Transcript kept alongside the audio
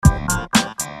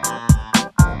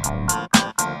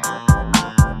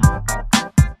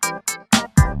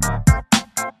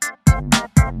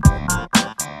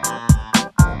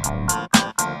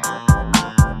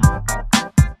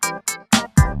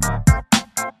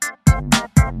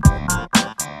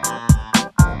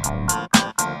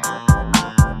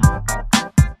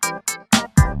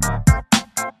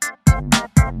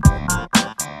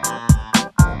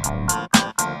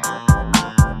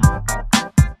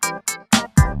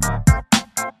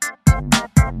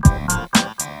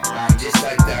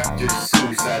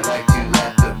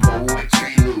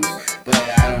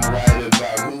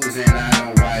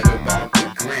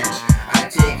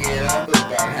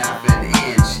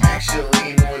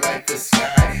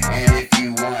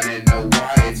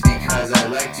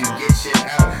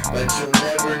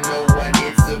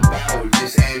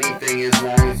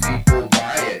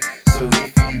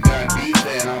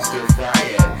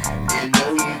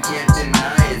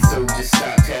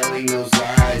telling those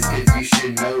lies, cause you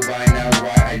should know by now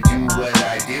why I do what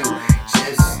I do.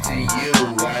 Just to you,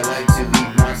 I like to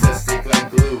leave marks that stick like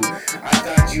glue. I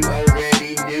thought you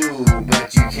already knew,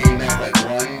 but you came back like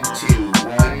 1, 2,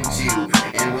 1, 2,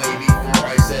 and way before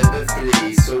I said the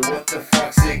 3. So what the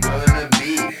fuck's it gonna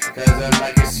be? Cause I'm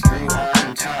like a screw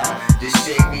on top. Just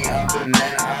shake me up and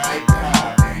then I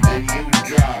pop, and you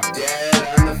drop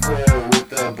dead on the floor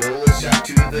with a bullet shot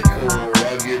to the core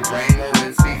of your brain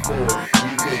moments before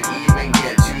you could even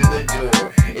get to the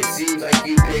door. It seems like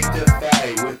you picked a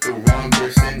fight with the wrong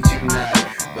person tonight,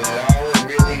 but all it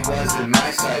really was in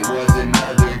my sight was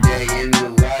another day in the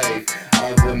life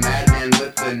of a madman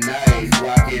with a knife,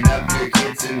 locking up your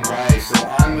kids and wife. So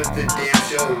on with the damn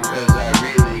show, cause I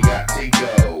really got to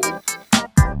go.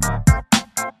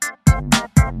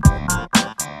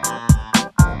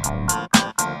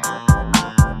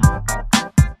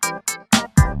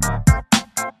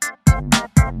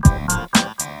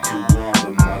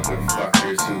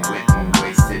 Motherfuckers who went and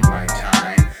wasted my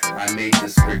time, I made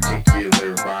this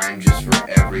particular rhyme just for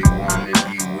every one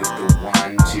of you with the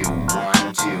 1, 2,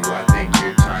 1, 2. I think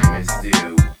your time is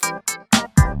due.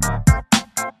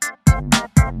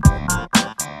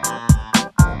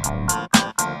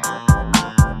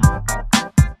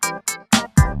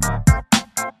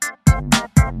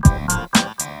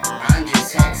 I'm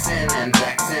just hexing and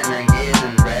vexing and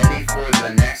getting ready for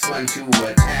the next one to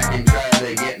attack and try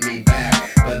to get me back.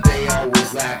 But they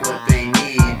always lack what they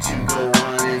need to go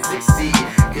on and succeed,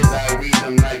 cause I read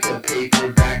them like a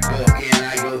paperback book and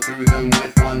I go through them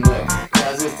with one look.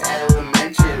 Cause it's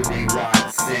elementary,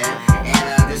 Watson,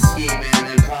 and I'm just scheming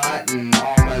and plotting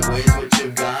all my ways which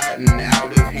have gotten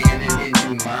out of hand and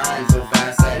into mine so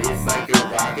fast that it's like a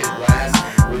rocket blast.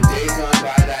 With days gone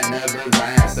by that never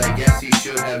last, I guess you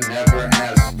should have never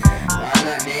asked. I'm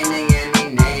not naming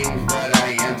any names, but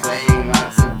I am playing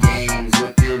lots of games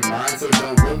with your mind, so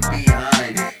don't look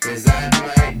behind, cause that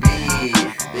might be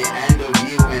the end of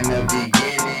you and the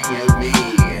beginning of me.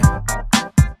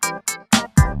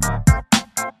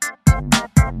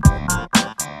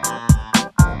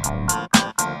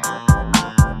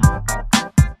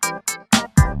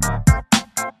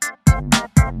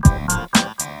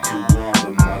 To all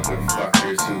the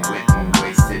motherfuckers who went and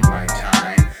wasted my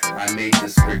time, I made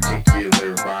this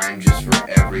particular rhyme just for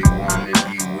every one of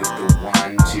you with the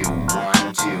 1, 2,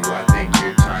 1, 2. I think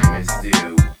your time is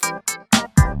due.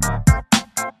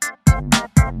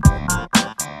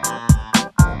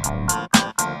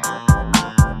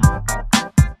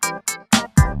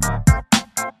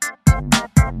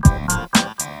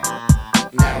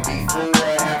 Now before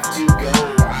I have to go,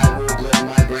 I will blow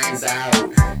my brains out.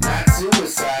 Not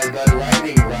suicide, but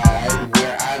writing ride,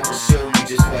 where I will show you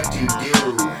just what to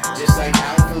do. Just like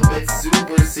alphabet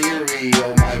super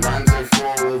cereal, my rhymes are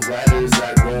full of letters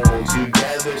that roll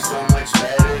together so much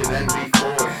better than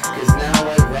before. Cause now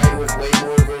I write with way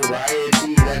more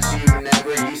variety that you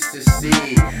never used to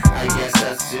see. I guess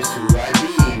that's just who I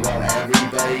be, while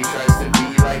everybody tries to be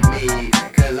like me.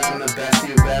 Cause I'm the best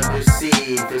you've ever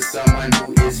seen for someone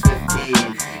who is 15.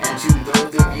 And to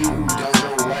those of you who don't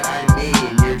know what I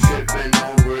mean,